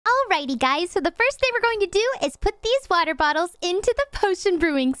Alrighty, guys. So the first thing we're going to do is put these water bottles into the potion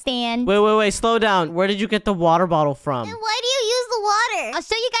brewing stand. Wait. Slow down. Where did you get the water bottle from? And why do you use the water? I'll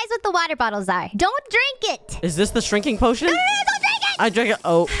show you guys what the water bottles are. Don't drink it. Is this the shrinking potion? No, don't drink it. I drank it.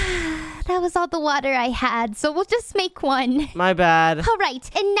 Oh, That was all the water I had, so we'll just make one. my bad. All right,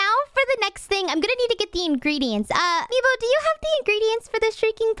 and now for the next thing, I'm gonna need to get the ingredients. Meebo, do you have the ingredients for the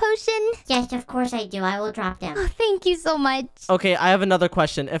shrinking potion? Yes, of course I do. I will drop them. Oh, thank you so much. Okay, I have another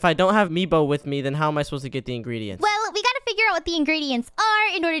question. If I don't have Meebo with me, then how am I supposed to get the ingredients? Well, we gotta figure out what the ingredients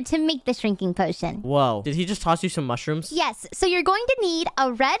are in order to make the shrinking potion. Whoa. Did he just toss you some mushrooms? Yes, so you're going to need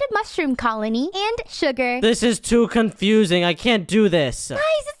a red mushroom colony and sugar. This is too confusing. I can't do this. Guys,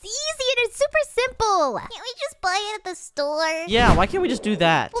 it's easy and it's super simple. Can't we just buy it at the store? Yeah, why can't we just do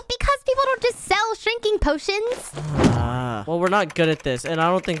that? Well, because people don't just sell shrinking potions. Well, we're not good at this, and I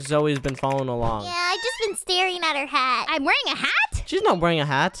don't think Zoe's been following along. Yeah, I've just been staring at her hat. I'm wearing a hat? She's not wearing a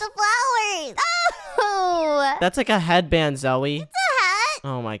hat. The flowers. Oh! That's like a headband, Zoe. It's a hat.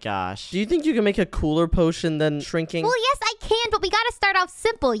 Oh my gosh. Do you think you can make a cooler potion than shrinking? Well, yes, I can, but we gotta start off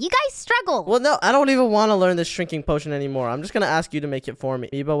simple. You guys struggle. Well, no, I don't even want to learn this shrinking potion anymore. I'm just gonna ask you to make it for me.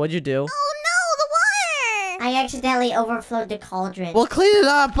 Meebo, what'd you do? Oh no, the water! I accidentally overflowed the cauldron. Well, clean it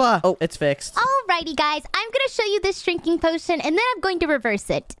up. Oh, it's fixed. Alrighty, guys. I'm gonna show you this shrinking potion, and then I'm going to reverse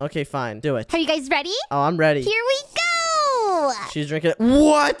it. Okay, fine. Do it. Are you guys ready? Oh, I'm ready. Here we go! She's drinking it.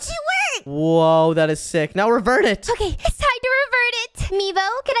 What? It worked! Whoa, that is sick. Now revert it. Okay, it's time to revert it. Meebo,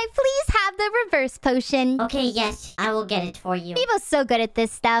 can I please have the reverse potion? Okay, yes, I will get it for you. Meebo's so good at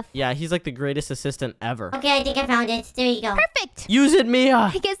this stuff. Yeah, he's like the greatest assistant ever. Okay, I think I found it. There you go. Perfect. Use it, Mia.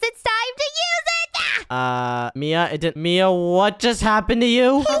 I guess it's time to use it. Mia, what just happened to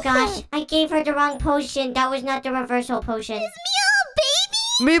you? Oh gosh, I gave her the wrong potion. That was not the reversal potion. Is Mia a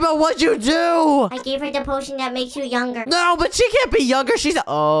baby? Mia, what'd you do? I gave her the potion that makes you younger. No, but she can't be younger. She's...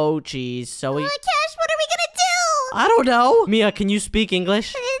 Oh, jeez. Zoe... Cash, what are we gonna do? I don't know. Mia, can you speak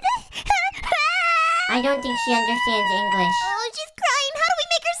English? I don't think she understands English. Oh, she's crying. How do we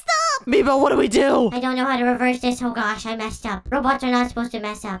make her stop? Mia, what do we do? I don't know how to reverse this. Oh gosh, I messed up. Robots are not supposed to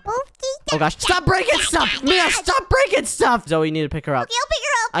mess up. Oh gosh, stop breaking stuff! Mia, stop breaking stuff! Zoe, you need to pick her up. Okay, I'll pick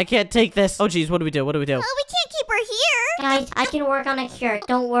her up. I can't take this. Oh geez, what do we do? We can't keep her here. Guys, I can work on a cure.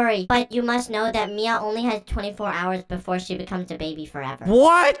 Don't worry. But you must know that Mia only has 24 hours before she becomes a baby forever.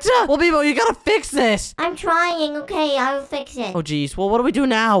 What? Well, Mia, you gotta fix this. I'm trying. Okay, I will fix it. Oh geez, well, what do we do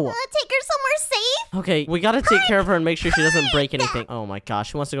now? Take her somewhere safe. Okay, we gotta take care of her and make sure she doesn't break anything. Oh my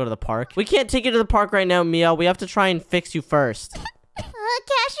gosh, she wants to go to the park. We can't take you to the park right now, Mia. We have to try and fix you first.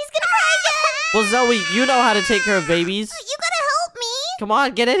 Cash, she's gonna cry again. Well, Zoe, you know how to take care of babies. You gotta help me. Come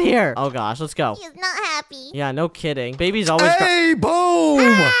on, get in here. Oh gosh, let's go. She's not happy. Yeah, no kidding. Babies always Hey,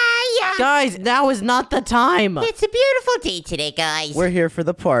 boom! Guys, now is not the time. It's a beautiful day today, guys. We're here for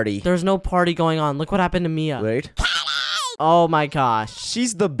the party. There's no party going on. Look what happened to Mia. Wait. Oh my gosh.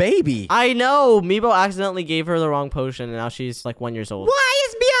 She's the baby. I know. Meebo accidentally gave her the wrong potion, and now she's like 1 year old. Why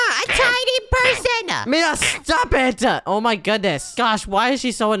is Mia a tiny person? Mia, stop it! Oh my goodness. Gosh, why is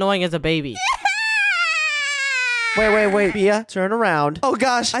she so annoying as a baby? Wait. Mia, turn around. Oh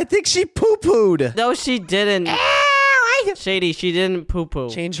gosh, I think she poo-pooed. No, she didn't. Shady, she didn't poo-poo.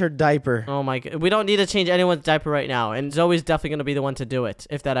 Change her diaper. Oh my god. We don't need to change anyone's diaper right now, and Zoe's definitely gonna be the one to do it,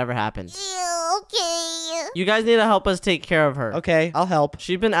 if that ever happens. Okay. You guys need to help us take care of her. Okay, I'll help.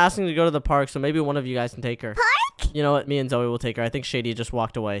 She's been asking to go to the park, so maybe one of you guys can take her. Park? You know what? Me and Zoe will take her. I think Shady just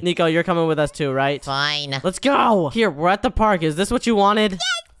walked away. Nico, you're coming with us too, right? Fine. Let's go! Here, we're at the park. Is this what you wanted? Yes,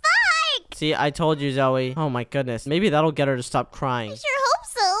 park. See, I told you, Zoe. Oh my goodness. Maybe that'll get her to stop crying. I sure hope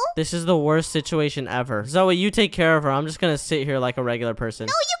so. This is the worst situation ever. Zoe, you take care of her. I'm just gonna sit here like a regular person.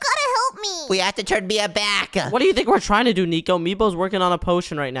 No, you gotta help me. We have to turn Mia back. What do you think we're trying to do, Nico? Meebo's working on a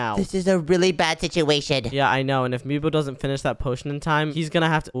potion right now. This is a really bad situation. Yeah, I know. And if Meebo doesn't finish that potion in time, he's gonna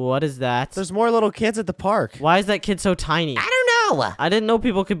have to... What is that? There's more little kids at the park. Why is that kid so tiny? I don't know. I didn't know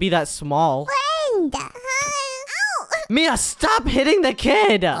people could be that small. Friend. Ow. Mia, stop hitting the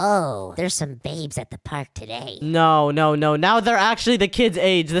kid! Oh, there's some babes at the park today. No. Now they're actually the kid's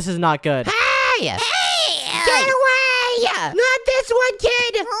age. This is not good. Hey! Hey! Get away! Not this one,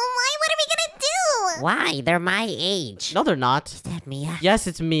 kid! Oh my, what are we gonna do? Why? They're my age. No, they're not. Is that Mia? Yes,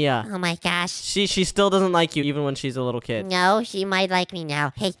 it's Mia. Oh my gosh. She still doesn't like you, even when she's a little kid. No, she might like me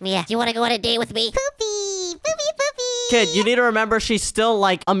now. Hey, Mia, do you want to go on a date with me? Poopy. Poopy, poopy. Kid, you need to remember she's still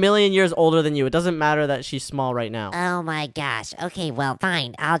like a million years older than you. It doesn't matter that she's small right now. Oh my gosh. Okay, well,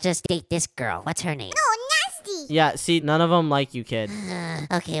 fine. I'll just date this girl. What's her name? Oh, nasty. Yeah, see, none of them like you, kid.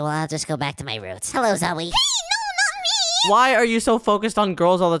 Okay, well, I'll just go back to my roots. Hello, Zoe. Hey, no, not me. Why are you so focused on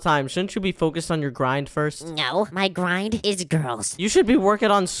girls all the time? Shouldn't you be focused on your grind first? No, my grind is girls. You should be working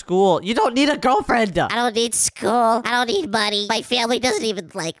on school. You don't need a girlfriend. I don't need school. I don't need money. My family doesn't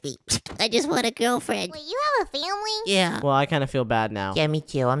even like me. I just want a girlfriend. Wait, you have a family? Yeah. Well, I kind of feel bad now. Yeah, me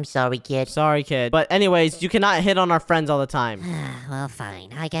too. I'm sorry, kid. Sorry, kid. But anyways, you cannot hit on our friends all the time. Well,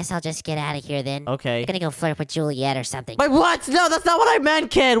 fine. I guess I'll just get out of here then. Okay. I'm gonna go flirt with Juliet or something. Wait, what? No, that's not what I meant,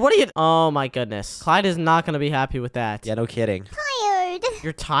 kid. What are you... Oh, my goodness. Clyde is not going to be happy with that. Yeah, no kidding. Tired.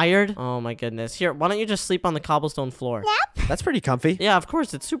 You're tired? Oh, my goodness. Here, why don't you just sleep on the cobblestone floor? That's pretty comfy. Yeah, of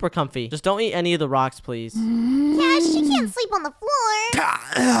course. It's super comfy. Just don't eat any of the rocks, please. Yeah, she can't sleep on the floor.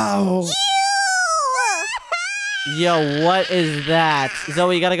 Ow. Ew. Yo, what is that?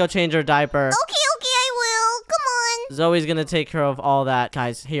 Zoe, you gotta go change her diaper. Okay, I will. Come on. Zoe's gonna take care of all that.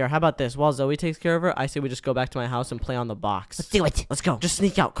 Guys, here, how about this? While Zoe takes care of her, I say we just go back to my house and play on the box. Let's do it. Let's go. Just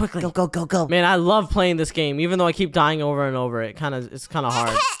sneak out quickly. Go, go, go, go. Man, I love playing this game, even though I keep dying over and over. It's kind of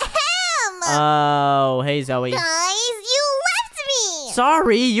hard. Oh, hey, Zoe. Guys, you left me.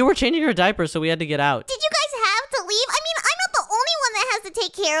 Sorry, you were changing her diaper, so we had to get out. Did you guys have to leave? I mean, I'm not the only one that has to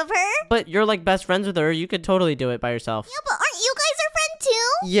take care of her. But you're like best friends with her. You could totally do it by yourself. Yeah, but aren't you guys her friend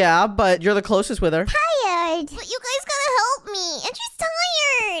too? Yeah, but you're the closest with her. Tired. But you guys gotta help me. And she's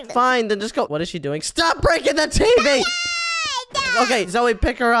tired. Fine, then just go. What is she doing? Stop breaking the TV! Okay, Zoe,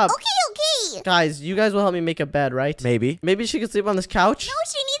 pick her up. Okay. Guys, you guys will help me make a bed, right? Maybe. Maybe she could sleep on this couch? No,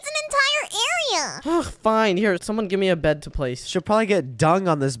 she needs an entire area. Ugh, fine. Here, someone give me a bed to place. She'll probably get dung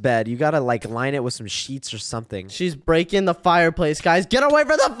on this bed. You gotta, like, line it with some sheets or something. She's breaking the fireplace, guys. Get away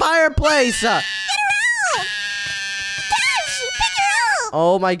from the fireplace!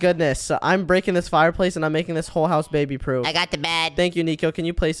 Oh my goodness. I'm breaking this fireplace and I'm making this whole house baby proof. I got the bed. Thank you, Nico. Can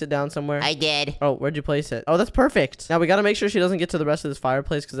you place it down somewhere? I did. Oh, where'd you place it? Oh, that's perfect. Now we gotta make sure she doesn't get to the rest of this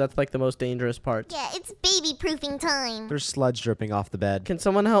fireplace because that's like the most dangerous part. Yeah, it's baby proofing time. There's sludge dripping off the bed. Can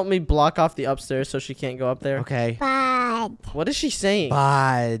someone help me block off the upstairs so she can't go up there? Okay. Bad. What is she saying?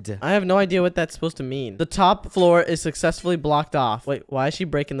 Bud. I have no idea what that's supposed to mean. The top floor is successfully blocked off. Wait, why is she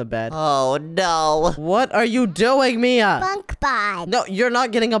breaking the bed? Oh, no. What are you doing, Mia? Bunk bad. No, you're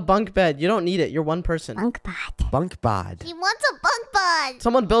not getting a bunk bed. You don't need it. You're one person. Bunk bad. Bunk bod. He wants a bunk bed.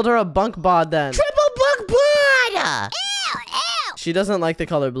 Someone build her a bunk bod then. Triple bunk blood! Ew. She doesn't like the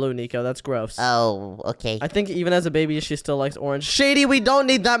color blue, Nico. That's gross. Oh, okay. I think even as a baby, she still likes orange. Shady, we don't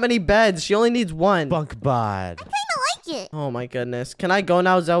need that many beds. She only needs one. Bunk bod. I like it. Oh my goodness. Can I go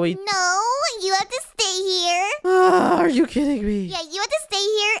now, Zoe? No, you have to stay here. Are you kidding me? Yeah, you have to stay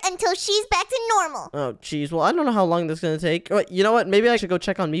here until she's back to normal. Oh, jeez. Well, I don't know how long this is going to take. Wait, you know what? Maybe I should go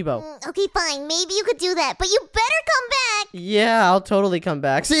check on Meebo. Okay, fine. Maybe you could do that, but you better come back. Yeah, I'll totally come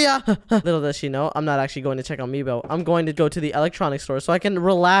back. See ya! Little does she know, I'm not actually going to check on Meebo. I'm going to go to the electronics store so I can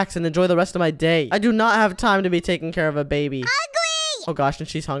relax and enjoy the rest of my day. I do not have time to be taking care of a baby. Ugly. Oh gosh, and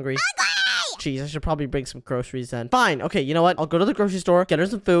she's hungry. Ugly. Jeez, I should probably bring some groceries then. Fine. Okay, you know what? I'll go to the grocery store, get her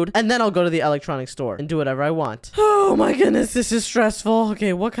some food, and then I'll go to the electronics store and do whatever I want. Oh my goodness, this is stressful.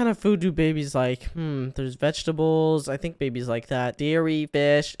 Okay, what kind of food do babies like? There's vegetables. I think babies like that. Dairy,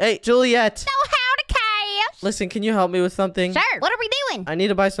 fish. Hey, Juliet! Oh, howdy, Cash. Listen, can you help me with something? Sure. What are we doing? I need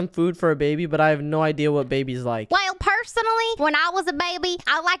to buy some food for a baby, but I have no idea what babies like. Well, personally, when I was a baby,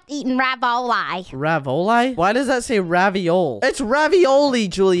 I liked eating ravioli. Ravoli? Why does that say ravioli? It's ravioli,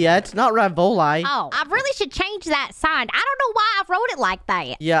 Juliet, not ravoli. Oh, I really should change that sign. I don't know why I wrote it like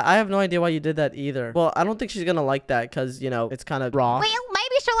that. Yeah, I have no idea why you did that either. Well, I don't think she's gonna like that because, you know, it's kind of raw. Well,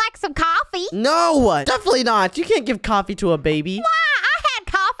 maybe she'll like some coffee. No, definitely not. You can't give coffee to a baby. Why? I had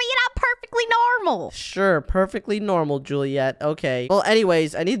coffee and I'm perfectly normal. Sure, perfectly normal, Juliet. Okay. Well,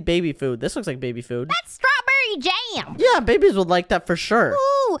 anyways, I need baby food. This looks like baby food. That's strawberry jam. Yeah, babies would like that for sure.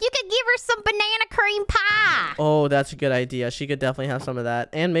 Ooh, you could give her some banana cream pie. Oh, that's a good idea. She could definitely have some of that.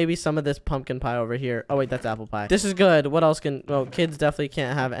 And maybe some of this pumpkin pie over here. Oh, wait, that's apple pie. This is good. What else can... Well, kids definitely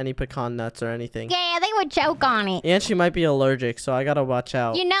can't have any pecan nuts or anything. Yeah, they would choke on it. And she might be allergic, so I gotta watch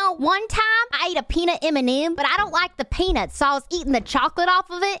out. You know, one time I ate a peanut M&M, but I don't like the peanuts, so I was eating the chocolate off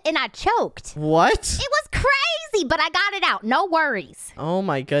of it, and I choked. What? It was crazy, but I got it out. No worries. Oh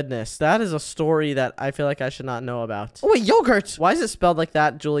my goodness. That is a story that I feel like I should not know about. Oh, wait, yogurt. Why is it spelled like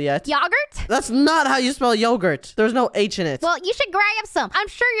that, Juliet? Yogurt? That's not how you spell yogurt. There's no H in it. Well, you should grab some. I'm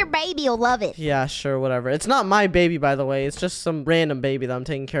sure your baby will love it. Yeah, sure, whatever. It's not my baby, by the way. It's just some random baby that I'm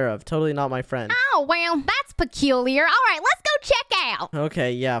taking care of. Totally not my friend. Oh, well, that's peculiar. All right, let's go check out.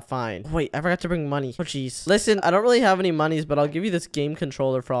 Okay, yeah, fine. Wait, I forgot to bring money. Oh, jeez. Listen, I don't really have any monies, but I'll give you this game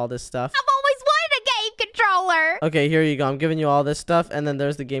controller for all this stuff. I've always wanted a game controller. Okay, here you go. I'm giving you all this stuff, and then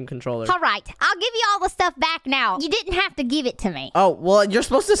there's the game controller. All right, I'll give you all the stuff back now. You didn't have to give it to me. Oh, well, you're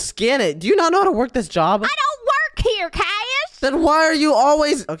supposed to scan it. Do you not know how to work this job? I don't work your cash? Then why are you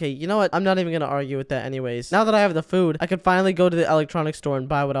always... Okay, you know what? I'm not even gonna argue with that anyways. Now that I have the food, I can finally go to the electronics store and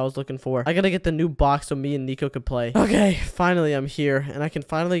buy what I was looking for. I gotta get the new box so me and Nico could play. Okay, finally I'm here, and I can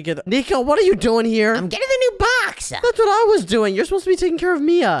finally get... Nico, what are you doing here? I'm getting the new box. That's what I was doing. You're supposed to be taking care of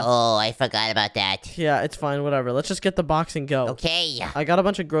Mia. Oh, I forgot about that. Yeah, it's fine. Whatever. Let's just get the box and go. Okay. I got a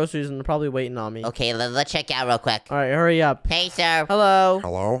bunch of groceries and they're probably waiting on me. Okay, let's check out real quick. All right, hurry up. Hey, sir. Hello.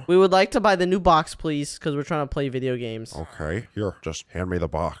 Hello? We would like to buy the new box, please, because we're trying to play video games. Okay, here, just hand me the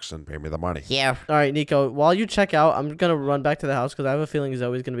box and pay me the money. Here. All right, Nico, while you check out, I'm going to run back to the house because I have a feeling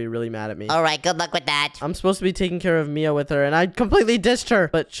Zoe's going to be really mad at me. All right, good luck with that. I'm supposed to be taking care of Mia with her, and I completely ditched her.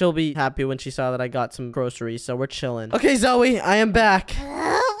 But she'll be happy when she saw that I got some groceries, so we're chilling. Okay, Zoe, I am back.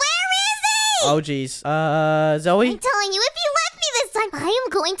 Where is he? Oh, geez. Zoe? I'm telling you, if he left me this time, I am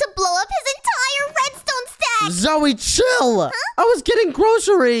going to blow up his entire redstone stack. Zoe, chill! I was getting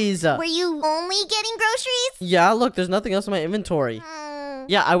groceries! Were you only getting groceries? Yeah, look, there's nothing else in my inventory.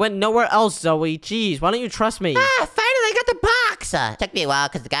 Yeah, I went nowhere else, Zoe. Jeez, why don't you trust me? Ah, finally I got the box. Took me a while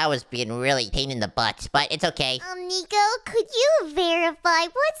because the guy was being really pain in the butt, but it's okay. Nico, could you verify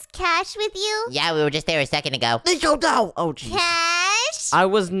what's cash with you? Yeah, we were just there a second ago. Nico, no! Oh, jeez. Cash? I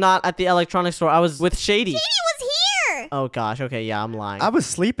was not at the electronics store. I was with Shady. He was here. Oh, gosh. Okay, yeah, I'm lying. I was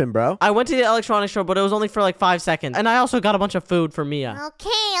sleeping, bro. I went to the electronics store, but it was only for like 5 seconds. And I also got a bunch of food for Mia. Okay,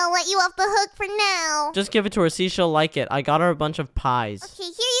 I'll let you off the hook for now. Just give it to her. See, she'll like it. I got her a bunch of pies. Okay,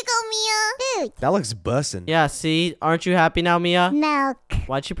 here you go, Mia. Food. That looks bussin'. Yeah, see? Aren't you happy now, Mia? Milk.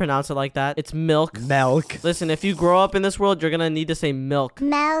 Why'd she pronounce it like that? It's milk. Milk. Listen, if you grow up in this world, you're gonna need to say milk.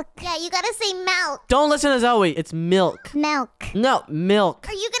 Milk. Yeah, you gotta say milk. Don't listen to Zoe. It's milk. Milk. No, milk.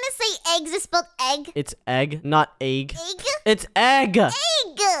 Are you gonna say eggs is spelled egg? It's egg, not egg. Egg? It's egg. Egg.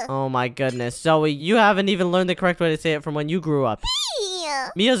 Oh my goodness. Zoe, you haven't even learned the correct way to say it from when you grew up.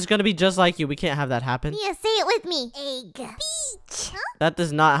 Mia. Mia's gonna be just like you. We can't have that happen. Mia, say it with me. Egg. Beach. Huh? That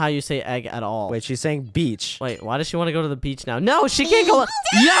is not how you say egg at all. Wait, she's saying beach. Wait, why does she want to go to the beach now? No, she can't go.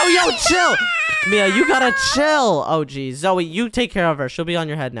 Yo, chill. Mia, you gotta chill. Oh, geez. Zoe, you take care of her. She'll be on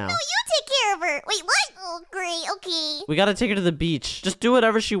your head now. No, you take care of her. Wait, what? Oh, great. Okay. We gotta take her to the beach. Just do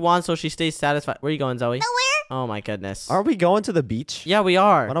whatever she wants so she stays satisfied. Where are you going, Zoe? Nowhere? Oh my goodness. Aren't we going to the beach? Yeah, we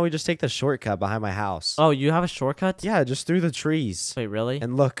are. Why don't we just take the shortcut behind my house? Oh, you have a shortcut? Yeah, just through the trees. Wait, really?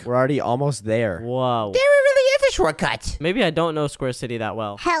 And look, we're already almost there. Whoa. There really is a shortcut. Maybe I don't know Square City that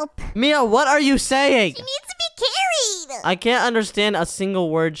well. Help. Mia, what are you saying? She needs to be carried. I can't understand a single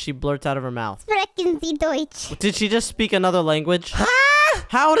word she blurts out of her mouth. Sprechen Sie Deutsch. Did she just speak another language?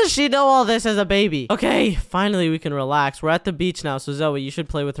 How does she know all this as a baby? Okay, finally we can relax. We're at the beach now, so Zoe, you should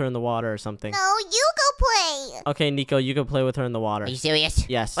play with her in the water or something. No, you go play. Okay, Nico, you can play with her in the water. Are you serious?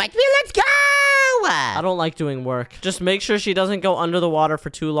 Yes. Let's go. I don't like doing work. Just make sure she doesn't go under the water for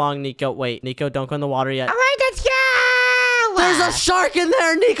too long, Nico. Wait, Nico, don't go in the water yet. All right, let's go. There's a shark in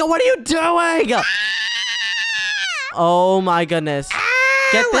there, Nico. What are you doing? Oh my goodness.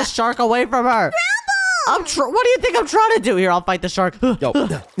 Get this shark away from her. What do you think I'm trying to do? Here, I'll fight the shark. Yo.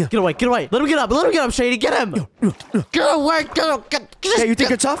 Get away, get away. Let him get up, Shady. Get him. Get away, Hey, you think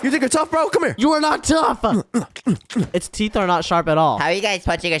you're tough? You think you're tough, bro? Come here. You are not tough. Its teeth are not sharp at all. How are you guys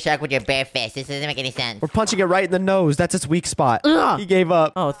punching a shark with your bare fist? This doesn't make any sense. We're punching it right in the nose. That's its weak spot. Ugh. He gave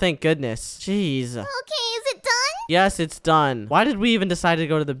up. Oh, thank goodness. Jeez. Okay, is it done? Yes, it's done. Why did we even decide to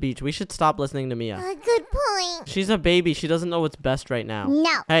go to the beach? We should stop listening to Mia. Good point. She's a baby. She doesn't know what's best right now.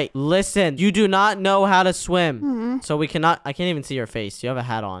 No. Hey, listen. You do not know how to swim. So we cannot... I can't even see your face. You have a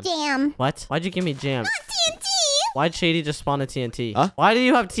hat on. Damn. What? Why'd you give me jam? TNT. Why'd Shady just spawn a TNT? Huh? Why do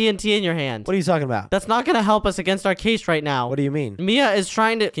you have TNT in your hand? What are you talking about? That's not gonna help us against our case right now. What do you mean? Mia is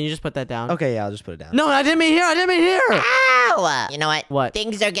trying to... Can you just put that down? Okay, yeah, I'll just put it down. No, I didn't mean here. I didn't mean here. Ow! You know what? What?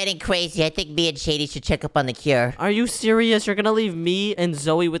 Things are getting crazy. I think me and Shady should check up on the cure. Are you serious? You're gonna leave me and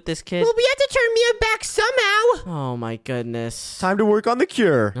Zoe with this kid? Well, we have to turn Mia back somehow. Oh my goodness. Time to work on the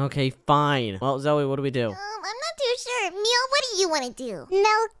cure. Okay, fine. Well, Zoe, what do we do? I'm not too sure. Mia, what do you want to do?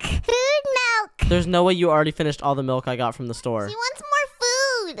 Milk. Food, milk. There's no way you already finished all the milk I got from the store. She wants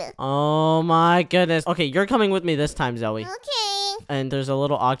more food. Oh my goodness. Okay, you're coming with me this time, Zoe. Okay. And there's a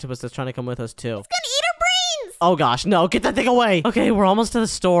little octopus that's trying to come with us too. Gonna eat her brains. Oh gosh, no, get that thing away. Okay, we're almost to the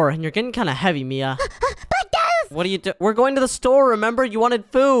store and you're getting kind of heavy, Mia. But Dad, What are you doing? We're going to the store, remember? You wanted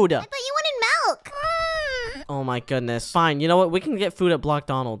food. I thought you wanted milk. Oh my goodness. Fine, you know what? We can get food at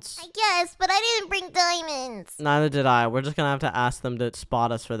Blockdonald's. I guess, but I didn't bring diamonds. Neither did I. We're just gonna have to ask them to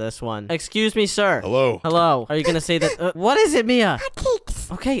spot us for this one. Excuse me, sir. Hello. Hello. Are you gonna say that? What is it, Mia?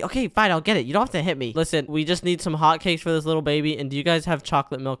 Hotcakes. Okay, fine. I'll get it. You don't have to hit me. Listen, we just need some hotcakes for this little baby. And do you guys have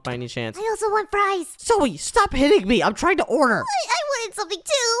chocolate milk by any chance? I also want fries. Zoe, stop hitting me. I'm trying to order. I wanted something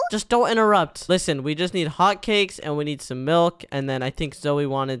too. Just don't interrupt. Listen, we just need hotcakes and we need some milk. And then I think Zoe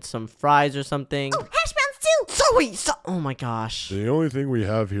wanted some fries or something. Oh, hash browns too. Zoe! Oh my gosh. The only thing we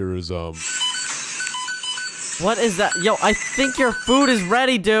have here is, What is that? Yo, I think your food is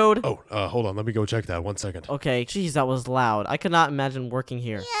ready, dude. Oh, hold on. Let me go check that. 1 second. Okay, jeez, that was loud. I could not imagine working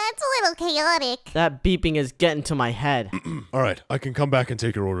here. Yeah, it's a little chaotic. That beeping is getting to my head. All right. I can come back and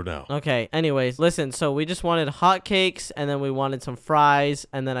take your order now. Okay, anyways, listen, so we just wanted hotcakes, and then we wanted some fries,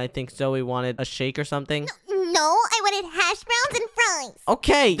 and then I think Zoe wanted a shake or something. No, I wanted hash browns and fries.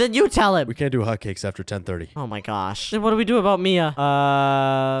 Okay, then you tell him. We can't do hotcakes after 10:30. Oh my gosh. Then what do we do about Mia?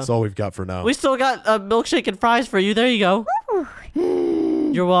 That's all we've got for now. We still got a milkshake and fries for you. There you go.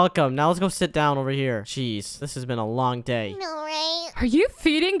 You're welcome. Now let's go sit down over here. Jeez, this has been a long day. No, right? Are you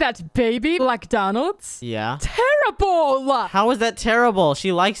feeding that baby McDonald's? Yeah. Terrible! How is that terrible?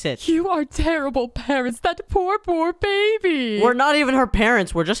 She likes it. You are terrible parents. That poor, poor baby. We're not even her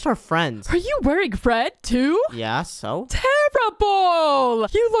parents. We're just her friends. Are you wearing red too? Yeah, so? Terrible!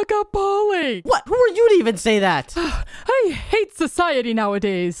 You look appalling. What? Who are you to even say that? I hate society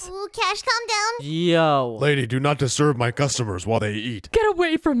nowadays. Ooh, Cash, calm down. Yo. Lady, do not disturb my customers while they eat. Get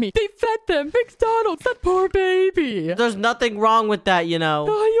away from me. They fed them. McDonald's, that poor baby. There's nothing wrong with that, you know.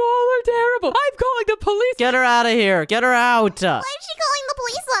 Oh, you all are terrible. I'm calling the police. Get her out of here. Get her out. Why is she calling the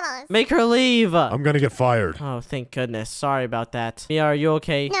police on us? Make her leave. I'm gonna get fired. Oh, thank goodness. Sorry about that. Mia, are you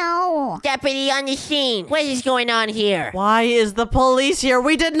okay? No. Deputy on the scene. What is going on here? Why is the police here?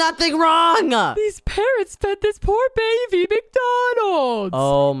 We did nothing wrong. These parents fed this poor baby McDonald's.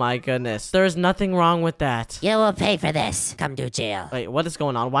 Oh my goodness. There's nothing wrong with that. You will pay for this. Come to jail. Wait, what is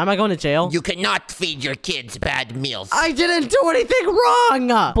going on? Why am I going to jail? You cannot feed your kids bad meals. I didn't do anything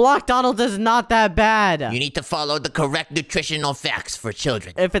wrong. Blockdonald's is not that bad. You need to follow the correct nutritional facts for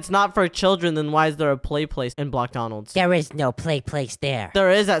children. If it's not for children, then why is there a play place in Blockdonald's? There is no play place there.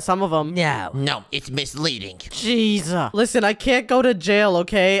 There is at some of them. No. No, it's misleading. Jeez. Listen, I can't go to jail,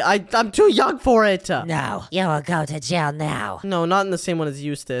 okay? I'm too young for it. No. You will go to jail now. No, not in the same one as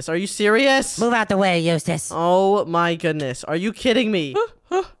Eustace. Are you serious? Move out the way, Eustace. Oh my goodness. Are you kidding me?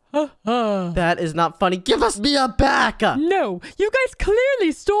 That is not funny. Give us Mia back. No, you guys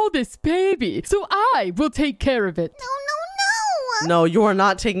clearly stole this baby, so I will take care of it. No. No, you are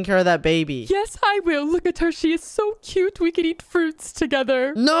not taking care of that baby. Yes, I will. Look at her. She is so cute. We can eat fruits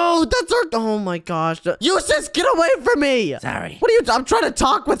together. No, that's her. Oh my gosh. Eustace, get away from me. Sorry. What are you? I'm trying to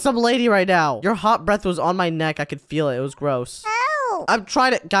talk with some lady right now. Your hot breath was on my neck. I could feel it. It was gross. Ow. I'm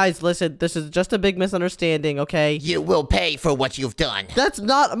trying to. Guys, listen. This is just a big misunderstanding, okay? You will pay for what you've done. That's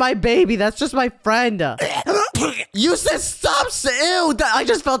not my baby. That's just my friend. Eustace, stop. Ew. I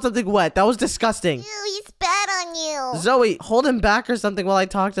just felt something wet. That was disgusting. Ew, he spat on you. Zoe, hold him back or something while I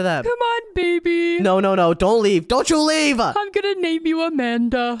talk to them. Come on, baby. No. Don't leave. Don't you leave. I'm gonna name you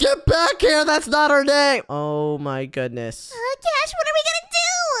Amanda. Get back here. That's not her name. Oh my goodness. Cash, what are we gonna do?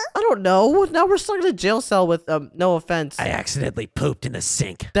 I don't know. Now we're stuck in a jail cell with, no offense. I accidentally pooped in the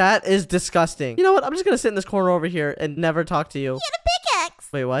sink. That is disgusting. You know what? I'm just gonna sit in this corner over here and never talk to you. Get a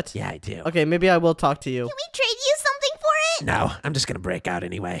pickaxe. Wait, what? Yeah, I do. Okay, maybe I will talk to you. Can we trade you something for it? No, I'm just gonna break out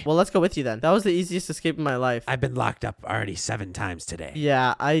anyway. Well, let's go with you then. That was the easiest escape in my life. I've been locked up already 7 times today.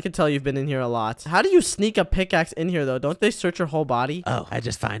 Yeah, I could tell you've been in here a lot. How do you sneak a pickaxe in here, though? Don't they search your whole body? Oh, I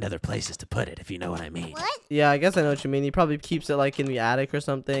just find other places to put it, if you know what I mean. What? Yeah, I guess I know what you mean. He probably keeps it, like, in the attic or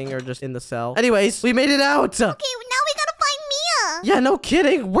something, or just in the cell. Anyways, we made it out! Okay, now we gotta find Mia. Yeah, no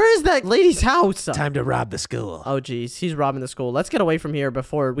kidding. Where is that lady's house? Time to rob the school. Oh, geez. He's robbing the school. Let's get away from here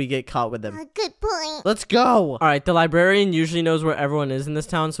before we get caught with him. Good point. Let's go. All right, the librarian usually knows where everyone is in this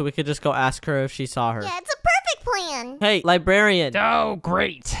town, so we could just go ask her if she saw her. Yeah, it's a perfect plan. Hey, librarian. Oh,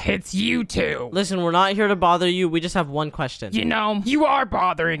 great. It's you two. Listen, we're not here to bother you. We just have one question. You know, you are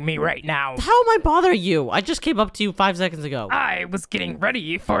bothering me right now. How am I bothering you? I just came up to you 5 seconds ago. I was getting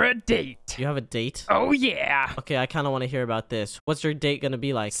ready for a date. You have a date? Oh, yeah. Okay, I kind of want to hear about this. What's your date gonna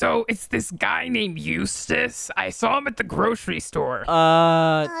be like? So, it's this guy named Eustace. I saw him at the grocery store.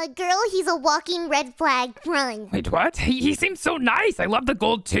 Girl, he's a walking red flag. Run. Wait, what? He seems so nice. I love the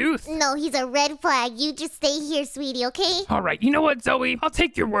gold tooth. No, he's a red flag. You just stay here, sweetie, okay? All right, you know what, Zoe? I'll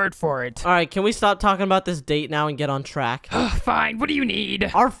take your word for it. All right, can we stop talking about this date now and get on track? Fine, what do you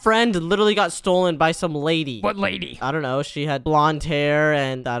need? Our friend literally got stolen by some lady. What lady? I don't know. She had blonde hair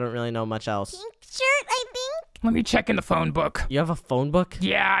and I don't really know much else. Pink shirt, I think. Let me check in the phone book. You have a phone book?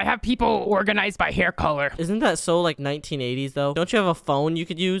 Yeah, I have people organized by hair color. Isn't that so like 1980s though? Don't you have a phone you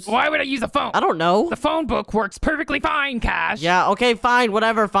could use? Why would I use a phone? I don't know. The phone book works perfectly fine, Cash. Yeah, okay, fine,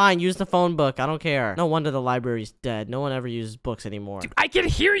 whatever, fine. Use the phone book. I don't care. No wonder the library's dead. No one ever uses books anymore. I can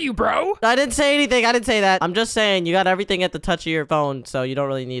hear you, bro. I didn't say anything. I didn't say that. I'm just saying you got everything at the touch of your phone, so you don't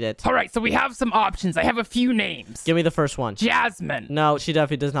really need it. All right, so we have some options. I have a few names. Give me the first one. Jasmine. No, she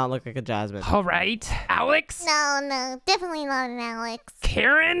definitely does not look like a Jasmine. All right. Alex? No, definitely not an Alex.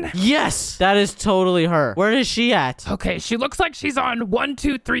 Karen? Yes! That is totally her. Where is she at? Okay, she looks like she's on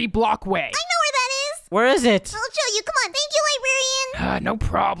 123 Block Way. I know where that is. Where is it? I'll show you. Come on. Thank you, librarian. No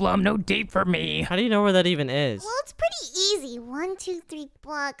problem. No date for me. How do you know where that even is? Well, it's pretty easy. 1, 2, 3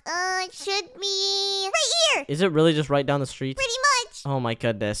 block. It should be right here. Is it really just right down the street? Pretty much. Oh my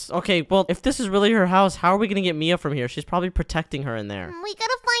goodness. Okay, well, if this is really her house, how are we gonna get Mia from here? She's probably protecting her in there. We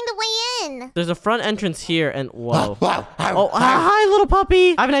gotta find a way in. There's a front entrance here, and whoa. Oh, hi, little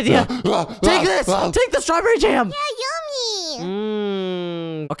puppy. I have an idea. Take this. Take the strawberry jam. Yeah,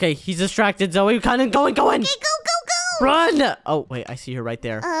 yummy. Okay, he's distracted, Zoe. Kind of going. Okay, go. Run. Oh, wait, I see her right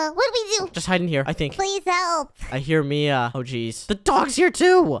there. What do we do? Just hide in here, I think. Please help. I hear Mia. Oh, jeez. The dog's here,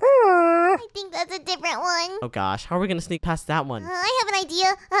 too. I think that's a different one. Oh, gosh. How are we going to sneak past that one? I have an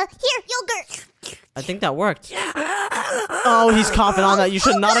idea. Here, yogurt. I think that worked. Oh, he's coughing on that. You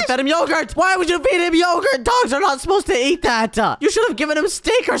should not have fed him yogurt. Why would you feed him yogurt? Dogs are not supposed to eat that. You should have given him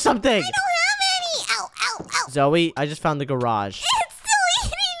steak or something. I don't have any. Ow. Zoe, I just found the garage. It's still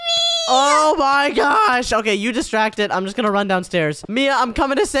eating me. Oh my gosh. Okay, you distracted. I'm just gonna run downstairs. Mia, I'm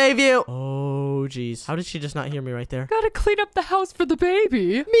coming to save you. Oh, jeez. How did she just not hear me right there? Gotta clean up the house for the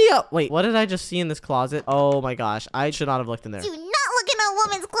baby. Mia! Wait, what did I just see in this closet? Oh my gosh. I should not have looked in there. Do not look in a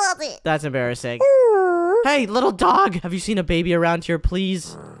woman's closet. That's embarrassing. Hey, little dog. Have you seen a baby around here,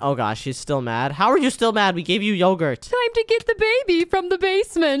 please? Oh gosh, she's still mad. How are you still mad? We gave you yogurt. Time to get the baby from the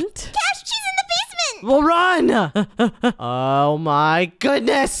basement. Cash, she's in the basement. Well, run! Oh my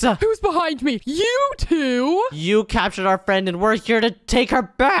goodness! Who's behind me? You two? You captured our friend and we're here to take her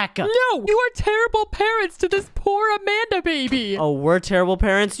back! No, you are terrible parents to this poor Amanda baby. Oh, we're terrible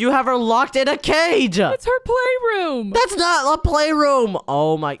parents? You have her locked in a cage! It's her playroom. That's not a playroom!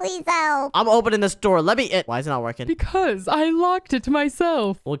 Oh my... Please help. I'm opening this door. Let me in. Why is it not working? Because I locked it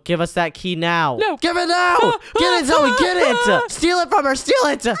myself. Well, give us that key now. No. Give it now! Get it, Zoe! Get it! Steal it from her! Steal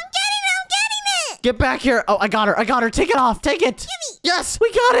it! I'm getting it. Get back here! Oh, I got her! Take it off! Take it! Gimme. Yes!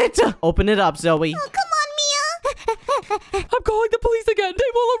 We got it! Open it up, Zoe. Oh, come on, Mia. I'm calling the police again. They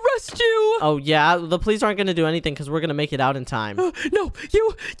will arrest you. Oh, yeah? The police aren't gonna do anything because we're gonna make it out in time. No,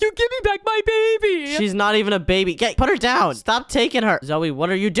 you give me back my baby. She's not even a baby. Put her down! Stop taking her! Zoe,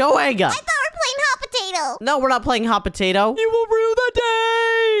 what are you doing? I thought we were playing hot potato. No, we're not playing hot potato. You will rue the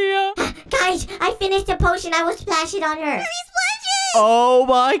day. Guys, I finished the potion. I will splash it on her. Oh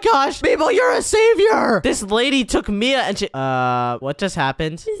my gosh, people, you're a savior! This lady took Mia and she... what just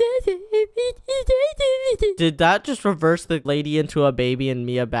happened? Did that just reverse the lady into a baby and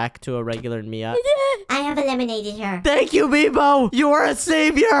Mia back to a regular Mia? I have eliminated her. Thank you, Bebo! You are a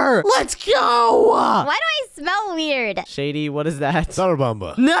savior! Let's go! Why do I smell weird? Shady, what is that?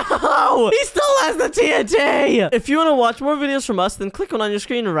 Sarabamba. No! He still has the TNT! If you want to watch more videos from us, then click one on your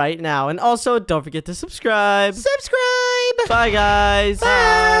screen right now. And also, don't forget to subscribe. Subscribe! Bye, guys.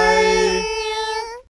 Bye!